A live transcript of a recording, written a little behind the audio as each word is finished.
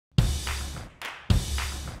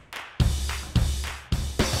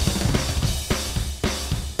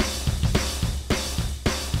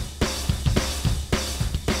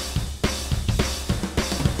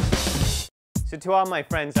to all my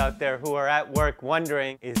friends out there who are at work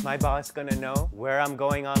wondering, is my boss gonna know where I'm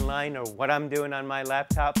going online or what I'm doing on my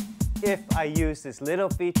laptop if I use this little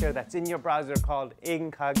feature that's in your browser called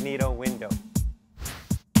Incognito Window?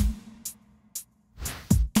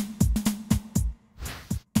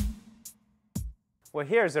 Well,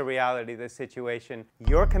 here's the reality of the situation.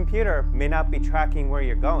 Your computer may not be tracking where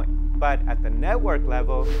you're going, but at the network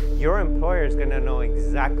level, your employer is going to know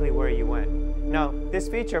exactly where you went. Now, this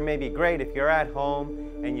feature may be great if you're at home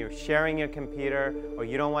and you're sharing your computer, or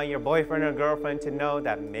you don't want your boyfriend or girlfriend to know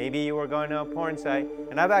that maybe you were going to a porn site.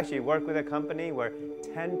 And I've actually worked with a company where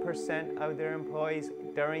 10% of their employees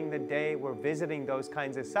during the day were visiting those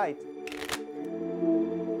kinds of sites.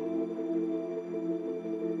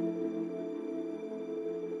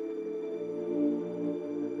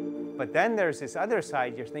 But then there's this other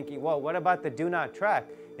side. You're thinking, well, what about the do not track?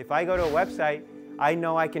 If I go to a website, I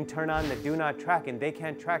know I can turn on the do not track and they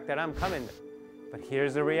can't track that I'm coming there. But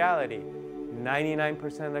here's the reality.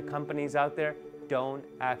 99% of the companies out there don't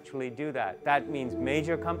actually do that. That means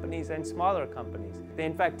major companies and smaller companies. They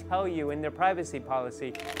in fact tell you in their privacy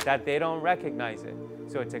policy that they don't recognize it.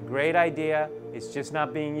 So it's a great idea. It's just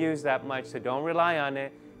not being used that much, so don't rely on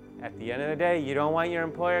it. At the end of the day, you don't want your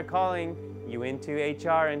employer calling you into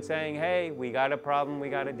HR and saying, hey, we got a problem we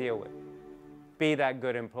got to deal with. Be that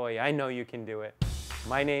good employee. I know you can do it.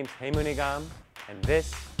 My name's Hemu Nigam, and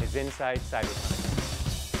this is Inside Cybercrime.